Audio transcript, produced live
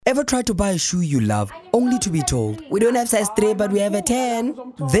Ever tried to buy a shoe you love only to be told, we don't have size 3 but we have a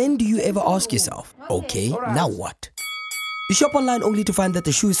 10? Then do you ever ask yourself, okay, now what? You shop online only to find that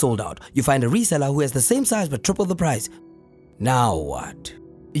the shoe is sold out. You find a reseller who has the same size but triple the price. Now what?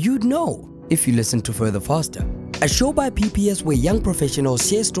 You'd know if you listen to Further Faster, a show by PPS where young professionals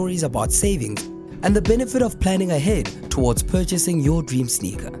share stories about savings and the benefit of planning ahead towards purchasing your dream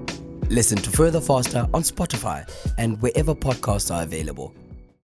sneaker. Listen to Further Faster on Spotify and wherever podcasts are available.